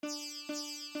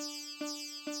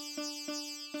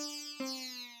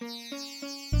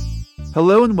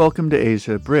Hello and welcome to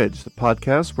Asia Bridge, the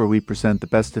podcast where we present the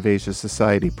best of Asia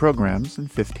Society programs in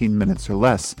 15 minutes or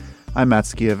less. I'm Matt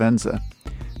Schiavenza.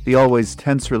 The always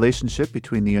tense relationship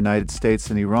between the United States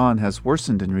and Iran has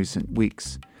worsened in recent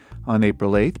weeks. On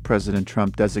April 8th, President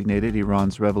Trump designated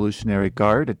Iran's Revolutionary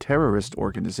Guard a terrorist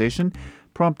organization,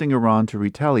 prompting Iran to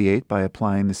retaliate by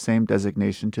applying the same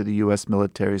designation to the U.S.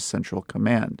 military's Central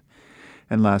Command.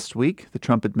 And last week, the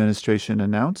Trump administration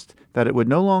announced that it would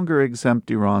no longer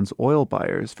exempt Iran's oil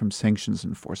buyers from sanctions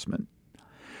enforcement.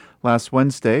 Last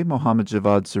Wednesday, Mohammad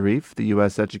Javad Zarif, the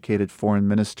U.S.-educated foreign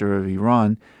minister of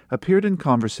Iran, appeared in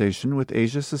conversation with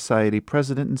Asia Society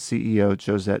President and CEO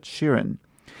Josette Shirin.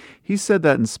 He said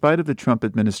that in spite of the Trump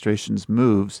administration's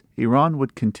moves, Iran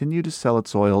would continue to sell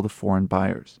its oil to foreign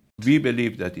buyers. We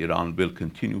believe that Iran will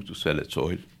continue to sell its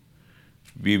oil.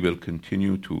 We will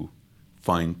continue to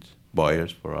find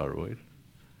buyers for our oil,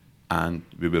 and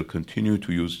we will continue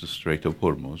to use the Strait of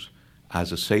Hormuz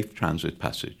as a safe transit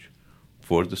passage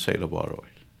for the sale of our oil.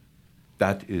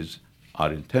 That is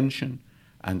our intention,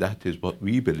 and that is what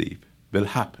we believe will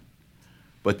happen.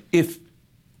 But if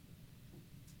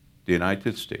the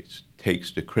United States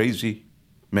takes the crazy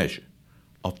measure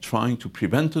of trying to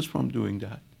prevent us from doing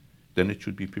that, then it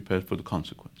should be prepared for the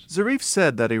consequences. Zarif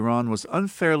said that Iran was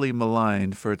unfairly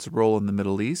maligned for its role in the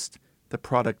Middle East, the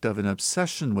product of an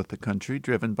obsession with the country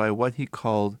driven by what he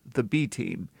called the B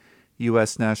Team,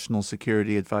 U.S. National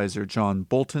Security Advisor John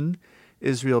Bolton,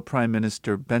 Israel Prime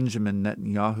Minister Benjamin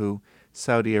Netanyahu,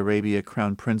 Saudi Arabia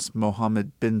Crown Prince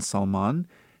Mohammed bin Salman,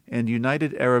 and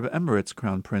United Arab Emirates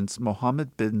Crown Prince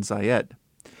Mohammed bin Zayed.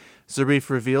 Zarif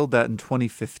revealed that in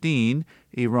 2015,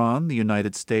 Iran, the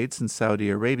United States, and Saudi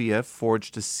Arabia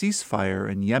forged a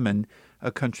ceasefire in Yemen,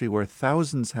 a country where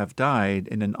thousands have died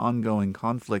in an ongoing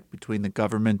conflict between the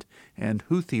government and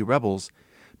Houthi rebels,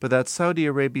 but that Saudi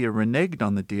Arabia reneged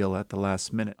on the deal at the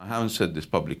last minute. I haven't said this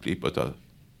publicly, but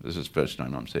this is the first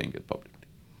time I'm saying it publicly.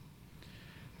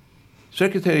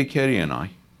 Secretary Kerry and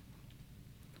I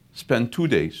spent 2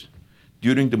 days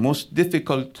during the most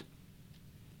difficult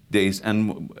days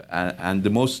and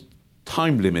the most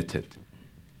time-limited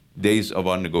days of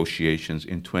our negotiations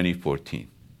in 2014,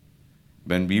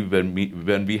 when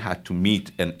we had to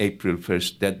meet an April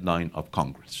 1st deadline of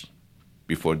Congress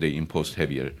before they imposed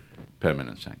heavier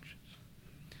permanent sanctions.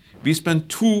 We spent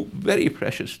 2 very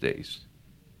precious days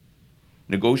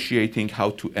negotiating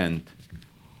how to end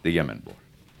the Yemen war.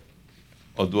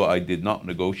 Although I did not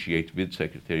negotiate with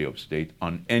Secretary of State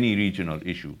on any regional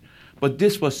issue, but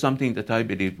this was something that I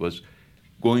believed was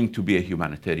going to be a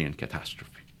humanitarian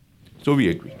catastrophe. So we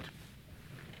agreed.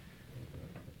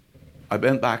 I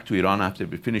went back to Iran after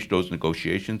we finished those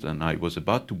negotiations, and I was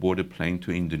about to board a plane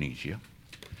to Indonesia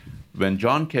when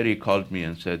John Kerry called me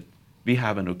and said, we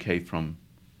have an okay from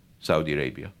Saudi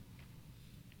Arabia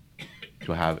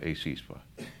to have a ceasefire.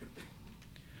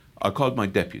 I called my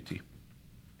deputy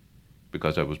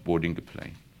because I was boarding the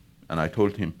plane, and I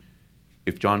told him,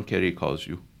 if John Kerry calls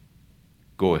you,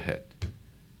 go ahead.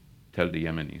 Tell the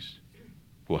Yemenis,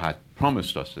 who had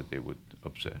promised us that they would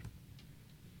observe,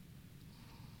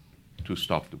 to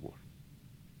stop the war.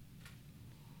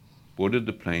 Boarded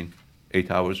the plane.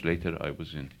 8 hours later, I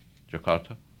was in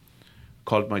Jakarta.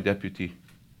 Called my deputy,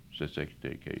 said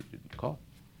Secretary Kerry didn't call.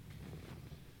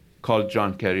 Called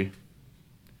John Kerry.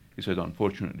 He said,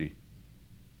 unfortunately,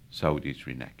 Saudis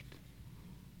reneged.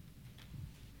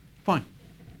 Fine.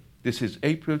 This is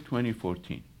April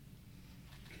 2014,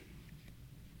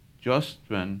 just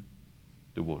when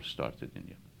the war started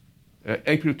in Yemen.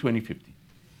 April 2015,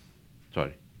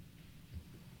 sorry.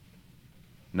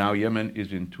 Now Yemen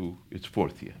is into its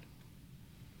 4th year.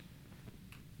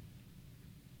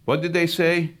 What did they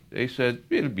say? They said,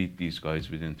 we'll beat these guys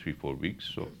within 3-4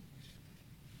 weeks. So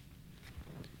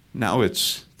now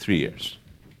it's 3 years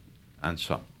and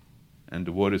some, and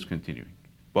the war is continuing.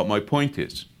 But my point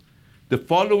is, the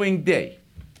following day,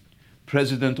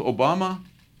 President Obama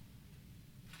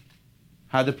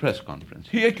had a press conference.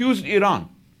 He accused Iran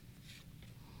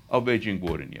of waging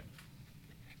war in Yemen.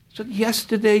 He said,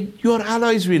 yesterday, your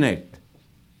allies reneged.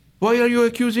 Why are you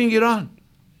accusing Iran?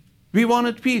 We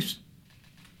wanted peace.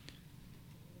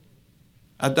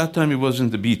 At that time, it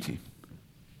wasn't the B Team.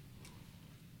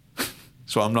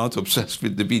 So I'm not obsessed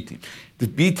with the B Team. The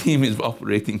B Team is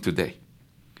operating today.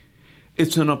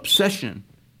 It's an obsession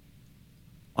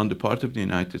on the part of the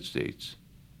United States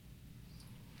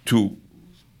to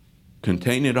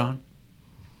contain Iran,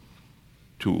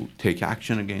 to take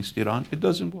action against Iran. It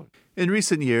doesn't work. In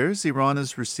recent years, Iran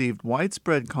has received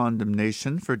widespread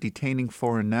condemnation for detaining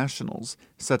foreign nationals,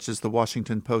 such as the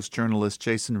Washington Post journalist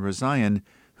Jason Rezaian,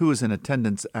 who was in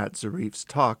attendance at Zarif's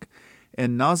talk,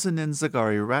 and Nazanin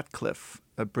Zaghari-Ratcliffe,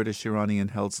 a British Iranian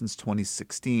held since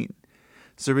 2016.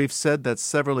 Zarif said that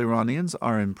several Iranians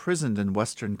are imprisoned in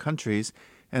Western countries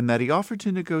and that he offered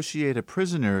to negotiate a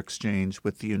prisoner exchange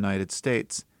with the United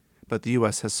States, but the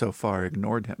U.S. has so far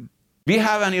ignored him. We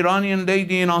have an Iranian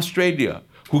lady in Australia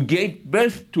who gave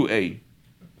birth to a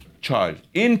child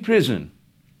in prison,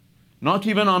 not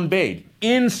even on bail,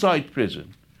 inside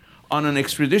prison, on an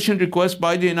extradition request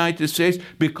by the United States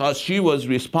because she was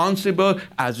responsible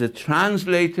as a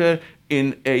translator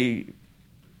in a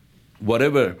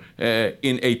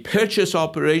purchase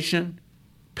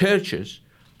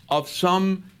of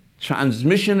some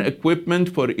transmission equipment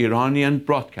for Iranian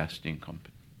broadcasting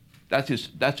company.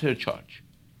 That's her charge.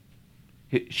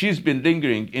 She's been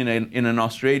lingering in an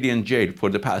Australian jail for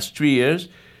the past 3 years.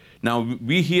 Now,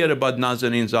 we hear about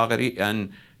Nazanin Zaghari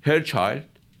and her child,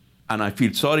 and I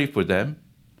feel sorry for them,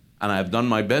 and I've done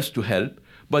my best to help,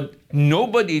 but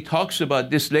nobody talks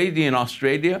about this lady in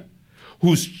Australia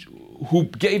who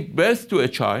gave birth to a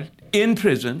child in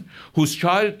prison, whose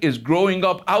child is growing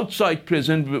up outside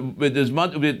prison with his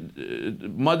mother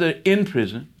in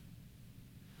prison.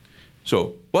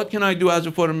 So, what can I do as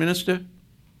a foreign minister?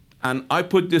 And I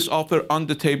put this offer on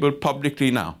the table publicly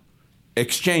now.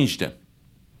 Exchange them.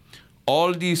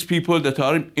 All these people that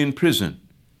are in prison,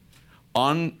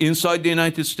 inside the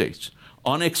United States,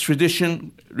 on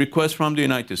extradition requests from the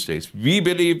United States, we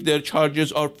believe their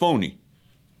charges are phony.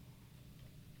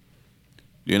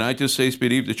 The United States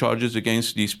believe the charges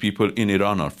against these people in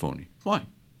Iran are phony. Fine.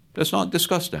 Let's not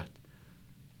discuss that.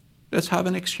 Let's have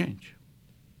an exchange.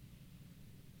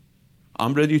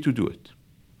 I'm ready to do it.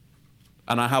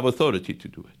 And I have authority to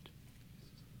do it.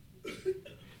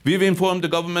 We've informed the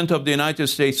government of the United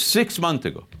States 6 months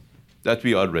ago that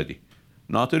we are ready.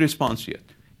 Not a response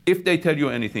yet. If they tell you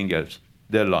anything else,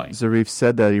 they're lying. Zarif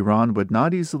said that Iran would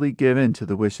not easily give in to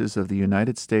the wishes of the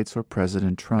United States or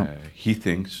President Trump. He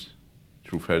thinks,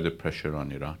 through further pressure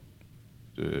on Iran,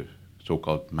 the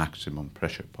so-called maximum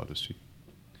pressure policy,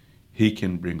 he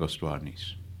can bring us to our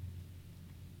knees.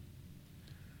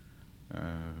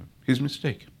 His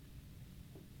mistake.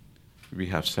 We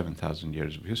have 7,000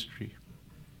 years of history.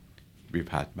 We've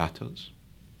had battles.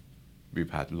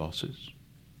 We've had losses.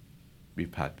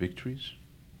 We've had victories.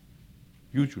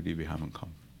 Usually we haven't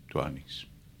come to our knees.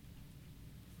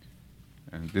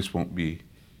 And this won't be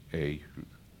an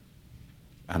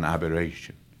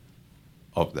aberration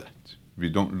of that. We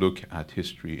don't look at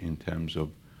history in terms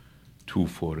of 2,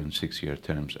 4, and 6-year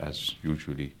terms as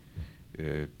usually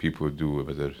people do,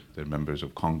 whether they're members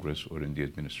of Congress or in the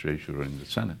administration or in the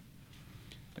Senate.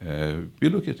 We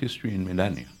look at history in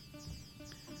millennia.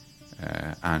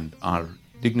 And our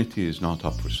dignity is not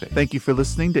up for sale. Thank you for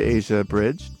listening to Asia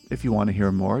Abridged. If you want to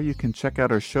hear more, you can check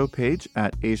out our show page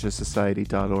at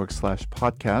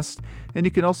asiasociety.org/podcast. And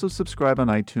you can also subscribe on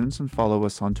iTunes and follow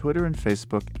us on Twitter and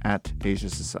Facebook at Asia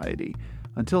Society.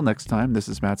 Until next time, this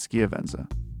is Matt Schiavenza.